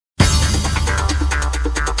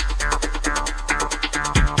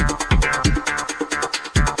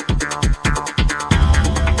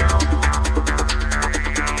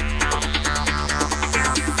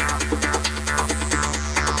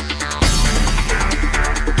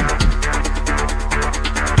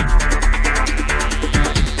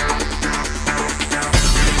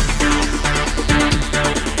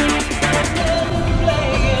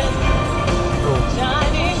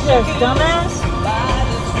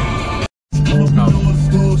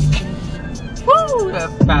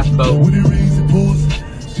fast boat.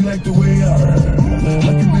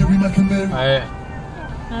 Alright.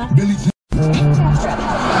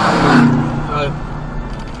 Huh?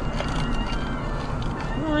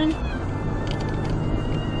 Come on.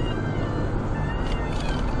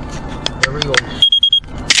 There we go.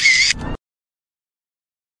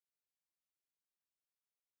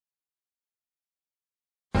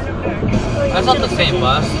 That's not the same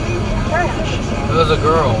bus. It was a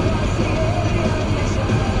girl.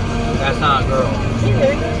 That's not a girl.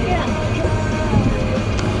 Here, yeah.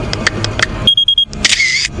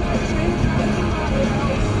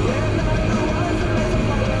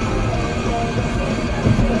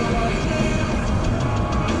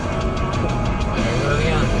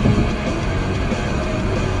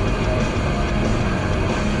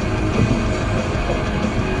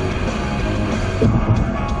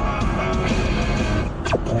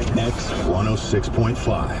 X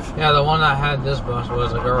 106.5. Yeah, the one that had this bus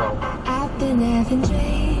was a girl. I've been having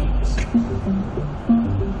dreams.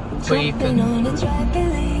 Jumping on a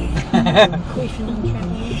trampoline. Queefing on the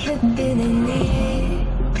trampoline. Flipping in the air.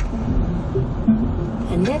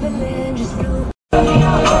 I never learned just flew.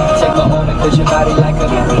 Take a moment, cause your body like a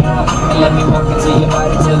and let me walk into your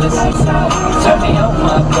body till it's turn me on,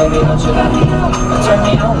 my baby, don't you let me out. Turn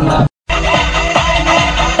me on, my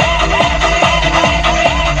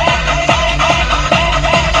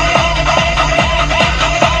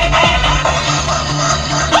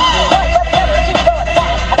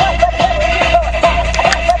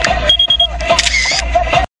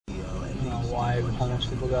Homeless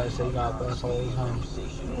people gotta say God bless all the time.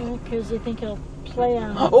 Because they think it'll play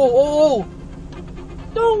on. Oh!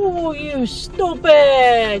 No, you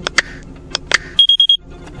stupid!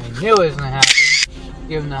 I knew it was gonna happen.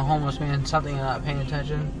 Giving the homeless man something and not paying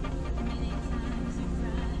attention.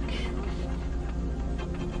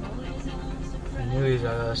 I knew he was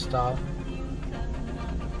gonna stop.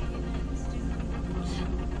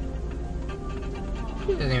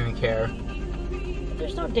 He doesn't even care.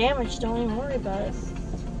 There's no damage, don't even worry about it.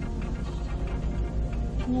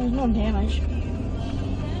 There's no damage.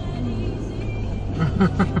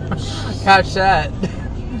 Catch that.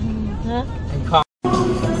 Huh? And call.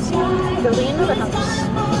 Building another house.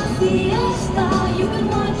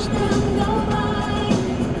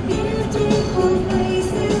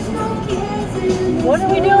 What are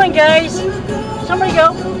we doing, guys? Somebody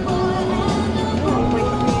go.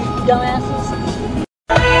 Dumbasses.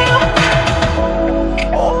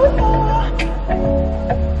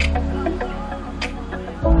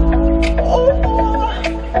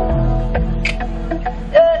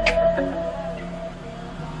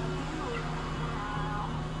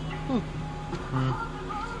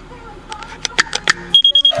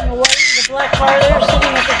 The black car there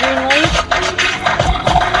sitting at the green light.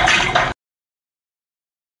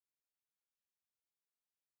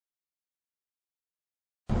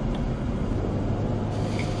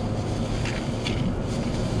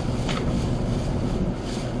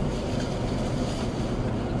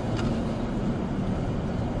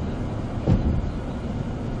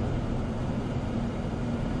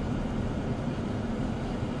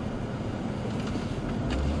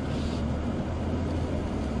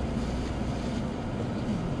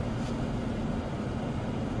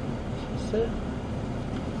 It.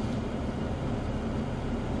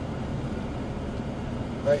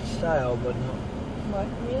 Right style, but no. What?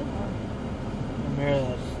 Yeah.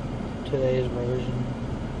 Remember that's today's version.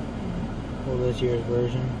 Well, this year's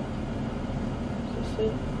version. Is this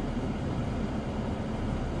it?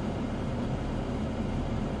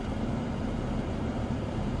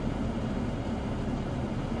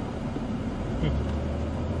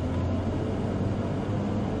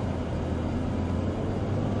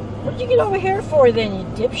 What did you get over here for then, you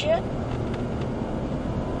dipshit?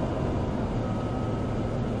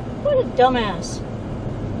 What a dumbass.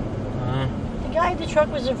 The guy in the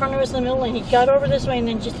truck was in front of us in the middle lane. He got over this way and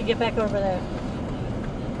then just to get back over there.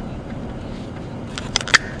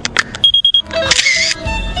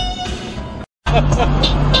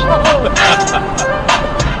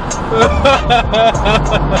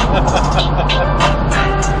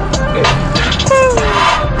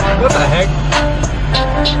 What the heck?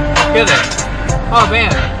 Get it. Oh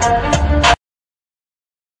man.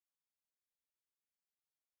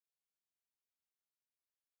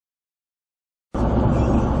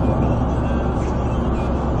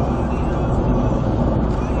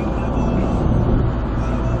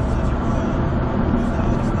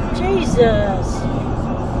 Jesus.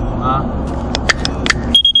 Huh?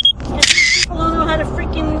 People don't know how to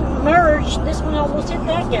freaking merge. This one almost hit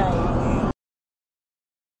that guy.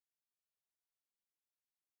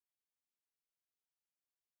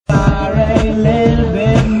 a little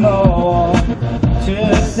bit more to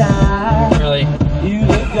the side. Really? You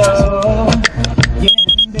look go,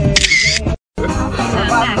 getting busy.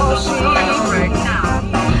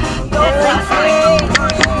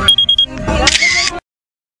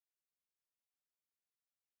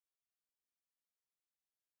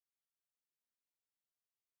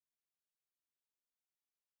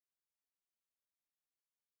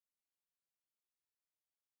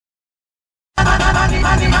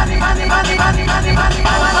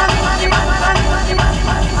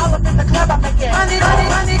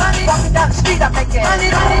 Walking down the street, I make it.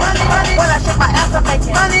 When I shake my ass, I make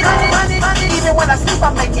it. Even when I sleep,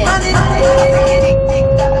 I make it.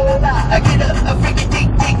 I get a freaky ding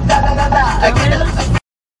ding da da da da. I get a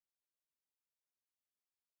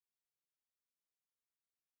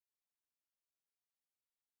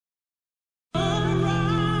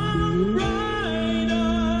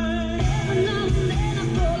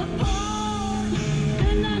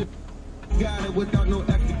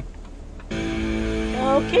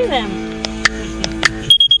Okay then.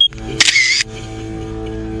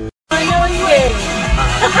 I know you did.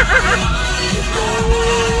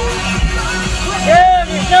 Good,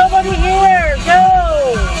 there's nobody here. Go.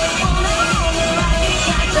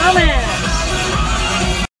 Dumbass.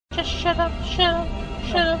 Just shut up, shut up,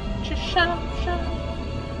 shut up, just shut up, shut up.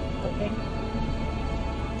 Okay.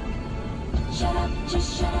 Shut up,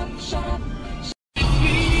 just shut up, shut up.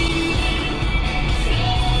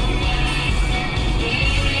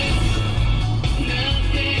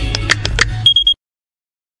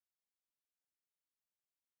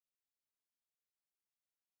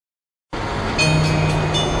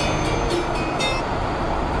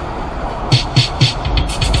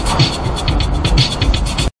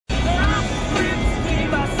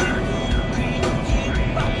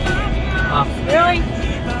 Really?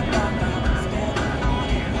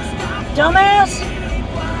 Dumbass?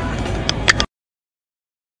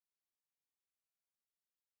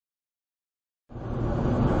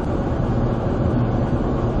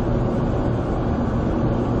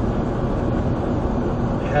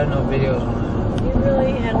 I had no videos on You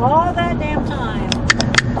really had all that damn time.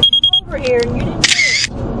 Come over here and you didn't do it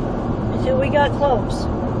until we got close.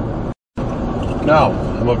 Now,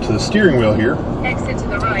 I'm up to the steering wheel here. Exit to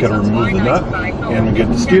the right. Gotta remove the nut and get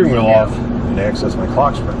the steering wheel off and access my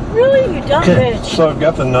clock spring. Really? You dumb bitch. So I've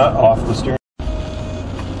got the nut off the steering.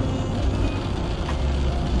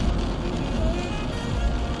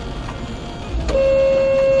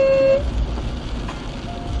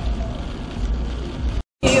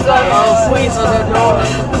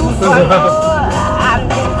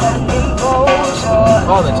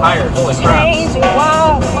 Oh, the tires. Holy crap.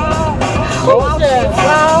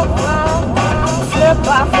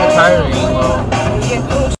 The tires are getting low.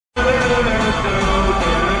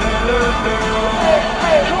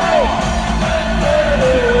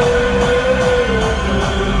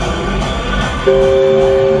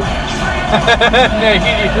 No, you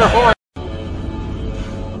need your horn.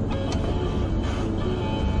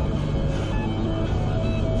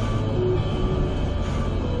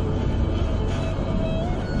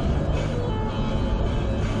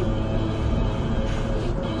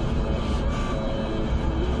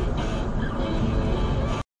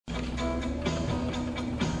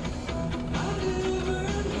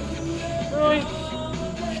 Really?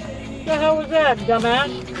 What the hell was that,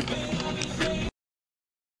 dumbass?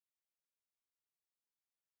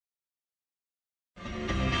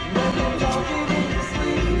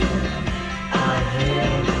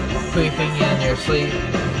 Creeping in your sleep.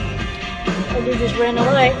 Or you just ran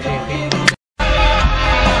away. Creeping.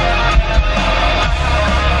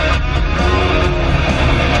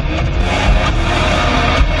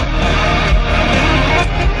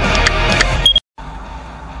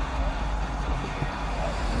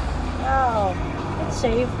 Oh, it's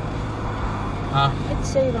save. Huh? It's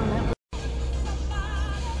save on that.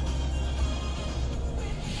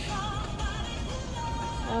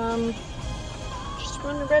 Just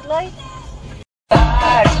run the red light.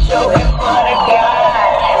 Show him what I got.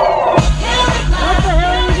 What the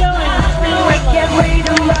hell are you doing? Can't wait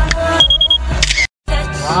to run.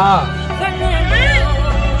 Wow.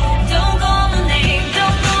 Don't call my name,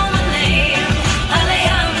 don't call my name.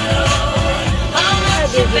 Alejandro, I'm not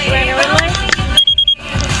your Just ran the red favorite. light.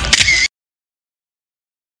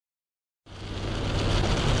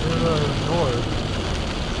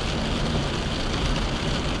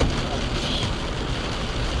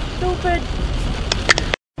 Stupid.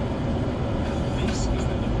 This is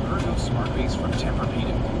the new Ergo Smart Base from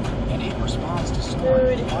Tempur-Pedic, and it responds to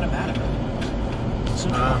snoring Dude. automatically. So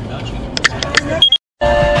no more nudging.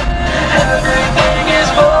 Everything is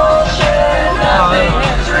bullshit.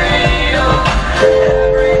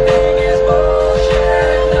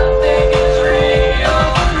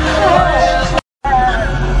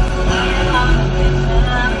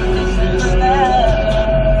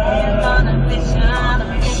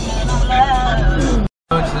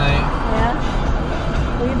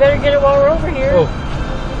 better get it while we're over here. Oh.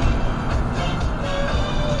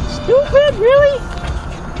 Stupid, really?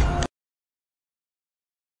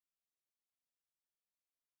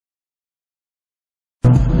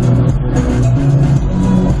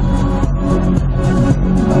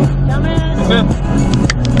 Dumbass.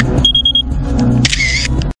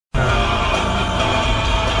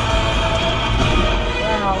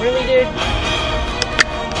 Wow, really, dude?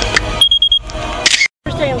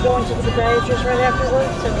 Thursday I'm going to the podiatrist right after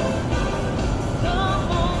work, so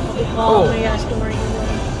I'll be calling me asking where you live.